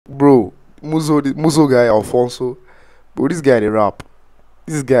bro. Muzo guy Alphonso, bro. This guy they rap.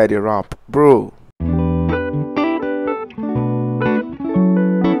 This guy they rap, bro.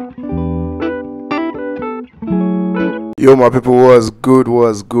 Yo, my people, was good?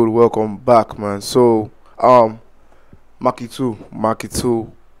 Welcome back, man. So,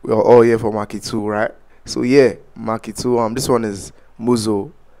 Macky2, we're all here for Macky2, right? So yeah, Macky2. This one is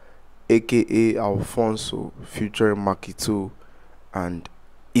Muzo Aka Alphonso featuring Macky2 and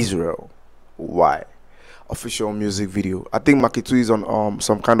Izreal. Why? Official music video. I think Macky2 is on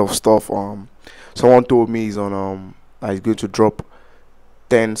some kind of stuff. Someone told me he's on he's going to drop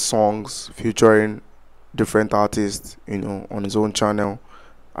 10 songs featuring different artists, you know, on his own channel.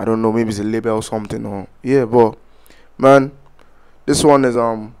 I don't know, maybe it's a label or something, or yeah, but man, this one is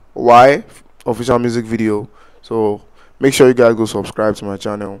Why official music video. So make sure you guys go subscribe to my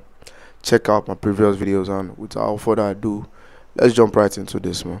channel, check out my previous videos, and without further ado, let's jump right into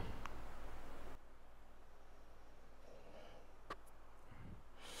this, man.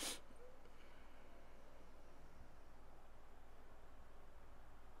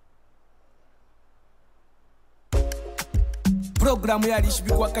 Programu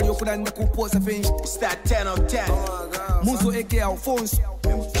yalishibikwa kanyokuna ndakupoza fenji Star 10 of 10 Muzo Aka Alphonso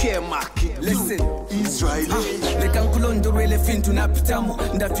Macky2 Listen Izreal Leka nkulondorwele fintu napitamo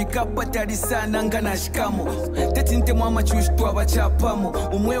Ndafika batari sana ngana shikamo Tetinte mwama chushtu abachapamo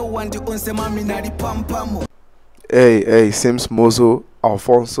Umweo wandi onse mami nari pampamo. Hey, seems Muzo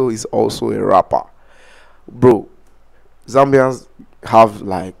Alphonso is also a rapper. Bro, Zambians have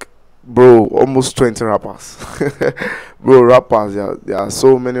like almost 20 rappers. Bro, rappers, there are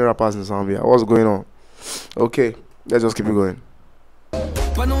so many rappers in Zambia. What's going on? Okay, let's just keep it going.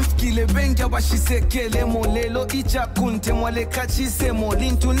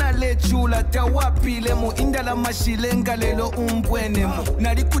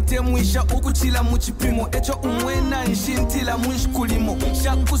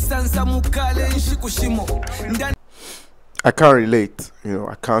 I can't relate, you know,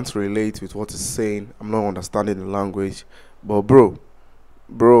 I can't relate with what he's saying. I'm not understanding the language, but bro,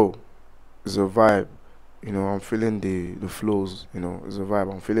 it's a vibe, you know. I'm feeling the flows, you know. It's a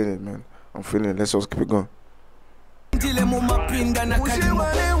vibe. I'm feeling it, man. I'm feeling it. Let's just keep it going.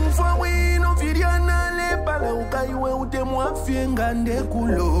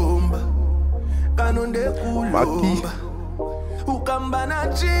 Macky. Ukambana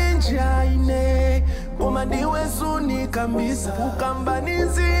chinja ine Uma diwe suni kamisa Ukambani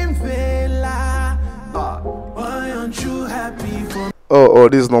zimvela Why aren't you happy for Oh,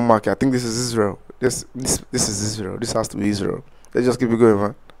 this is not Macky. I think this is Izreal. This is Izreal. This has to be Izreal. Let's just keep it going,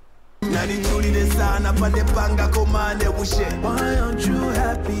 man. Why aren't you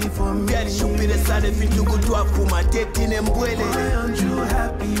happy for me? Why aren't you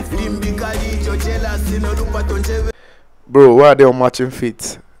happy for me? Bro, why are they on matching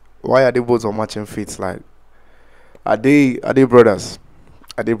feet? Why are they both on matching feet? Like, are they brothers?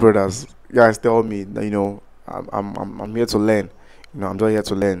 Are they brothers? Guys, tell me. You know, I'm here to learn. You know, I'm just here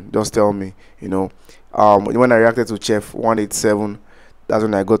to learn. Just tell me. You know, when I reacted to Chef 187, that's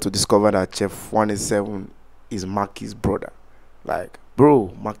when I got to discover that Chef 187 is Macky's brother. Like,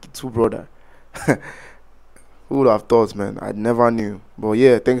 bro, Macky2 brother. Who would have thought, man? I never knew. But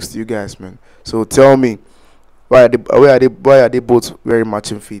yeah, thanks to you guys, man. So tell me. Why are they both very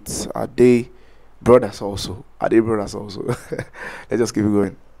matching feet? Are they brothers also? Let's just keep it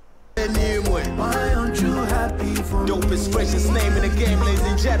going. Why aren't you happy for me? Dopest, freshest name in the game, ladies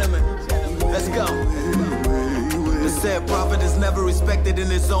and gentlemen. Let's go. The said prophet is never respected in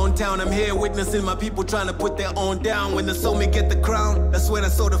his own town. I'm here witnessing my people trying to put their own down. When they saw me get the crown, that's when I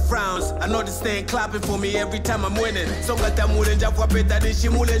saw the frowns. I know they staying clapping for me every time I'm winning. So got that mulen jafwa peta de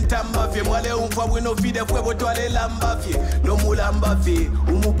shimulen tambafye. Mwale umfa wino fide fwebo toale lambafye. No mulambafye,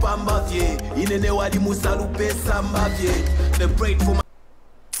 umupambafye. Inene wadi musalupe sambafye. They prayed for my...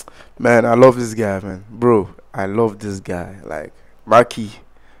 Man, I love this guy, man. Bro, I love this guy. Like,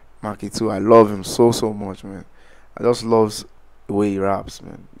 Macky2, I love him so much, man. I just love the way he raps,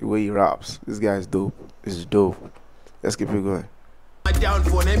 man. The way he raps. This guy is dope. This is dope. Let's keep it going.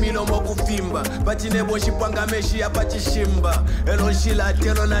 Downfall, no more kufimba. But in a boshipanga meshi apachishimba. Eroshila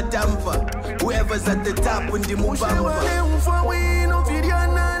tero na tampa. Whoever's at the top when the mubamba.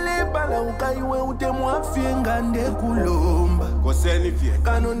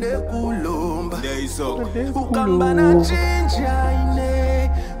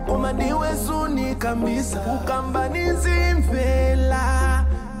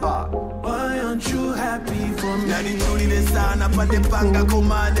 Why aren't you happy for me?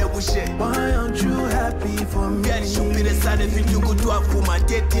 Why aren't you happy for me? Why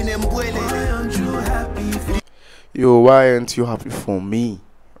aren't you happy for me? Yo, why aren't you happy for me?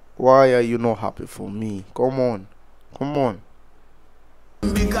 Why are you not happy for me? Come on. Come on. Why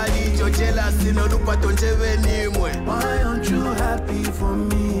aren't you happy for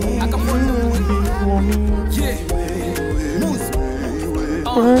me?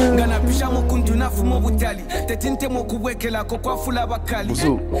 Ngana pisha mukuntu nafumo butali tetinte mokuwekela ko kwafula bakali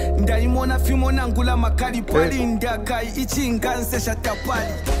ndayimona fimo nangula makali pali ndakai ichinganse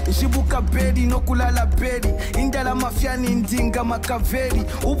shatapali njibuka bedi nokulala bedi indala mafyani ndinga makaveri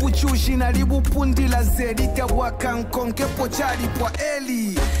ubuchushi nalibupundila zedi tabwaka nkonke pochali pwa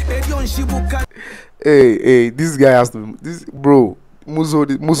eli edion njibuka. Hey, this guy has to, this bro,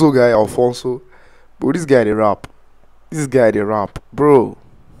 Muzo guy Alphonso, bro, this guy they rap, bro.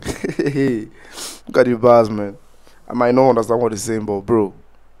 Look at the bars, man. I might not understand what he's saying, but bro,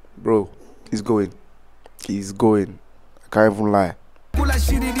 he's going. I can't even lie.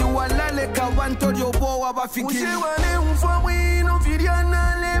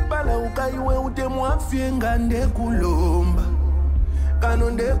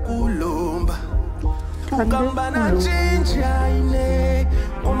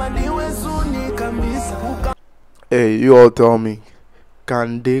 Hey, you all tell me,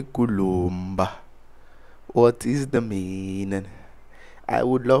 Kande Kulumba, what is the meaning? I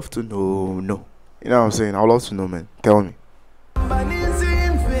would love to know. No, you know what I'm saying? I would love to know, man. Tell me. Why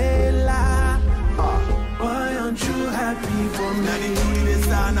aren't you happy for me?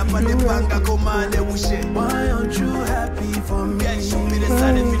 Why aren't you happy for me? Why aren't you happy for me?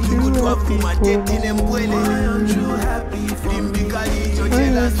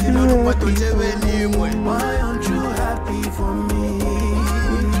 Why aren't you happy for me?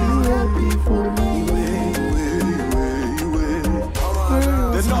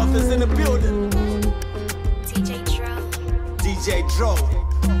 The North is in the building. DJ Dro,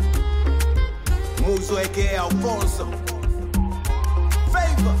 Muzo Aka Alphonso,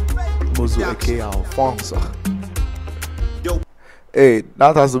 Muzo Aka Alphonso. Hey,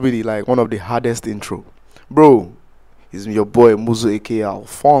 that has to be like one of the hardest intro, bro. It's your boy Muzo Aka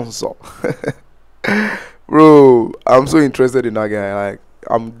Alphonso. Bro, I'm so interested in that guy. Like,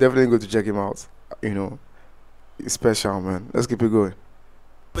 I'm definitely going to check him out. You know, it's special, man. Let's keep it going.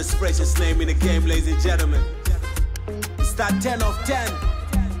 Expression's name in the game, ladies and gentlemen. It's that 10 of 10.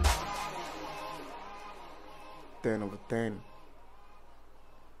 10 over 10.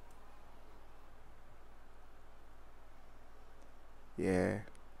 Yeah.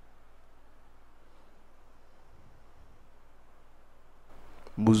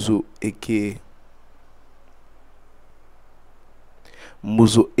 Muzo Aka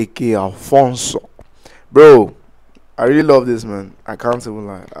Alphonso. Bro, I really love this, man. I can't even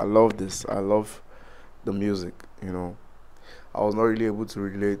lie. I love this. I love the music, you know. I was not really able to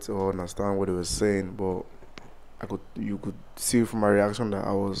relate or understand what he was saying, but you could see from my reaction that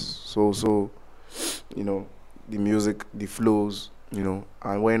I was so, you know, the music, the flows, you know.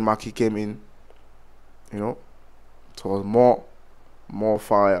 And when Macky came in, you know, it was more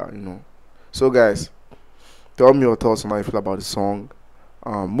fire, you know. So guys, tell me your thoughts on how you feel about the song.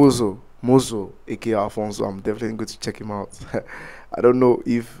 Muzo Aka Alphonso, I'm definitely going to check him out. I don't know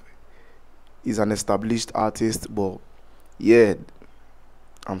if he's an established artist, but yeah,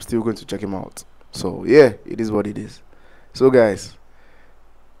 I'm still going to check him out. So yeah, it is what it is. So guys,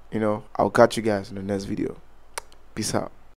 you know, I'll catch you guys in the next video. Peace out.